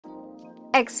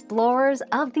Explorers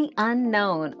of the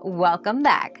unknown, welcome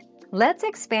back. Let's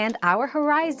expand our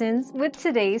horizons with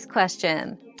today's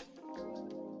question.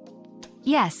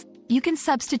 Yes, you can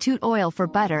substitute oil for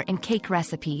butter in cake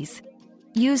recipes.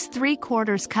 Use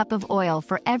 3/4 cup of oil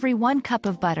for every 1 cup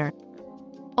of butter.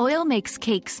 Oil makes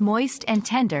cakes moist and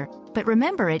tender, but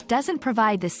remember it doesn't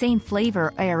provide the same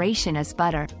flavor or aeration as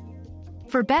butter.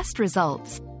 For best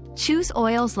results, choose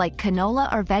oils like canola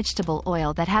or vegetable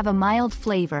oil that have a mild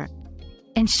flavor,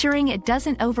 ensuring it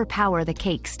doesn't overpower the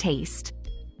cake's taste.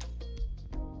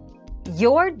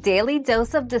 Your daily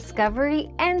dose of discovery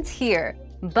ends here,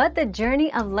 but the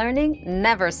journey of learning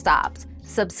never stops.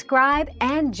 Subscribe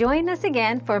and join us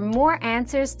again for more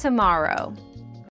answers tomorrow.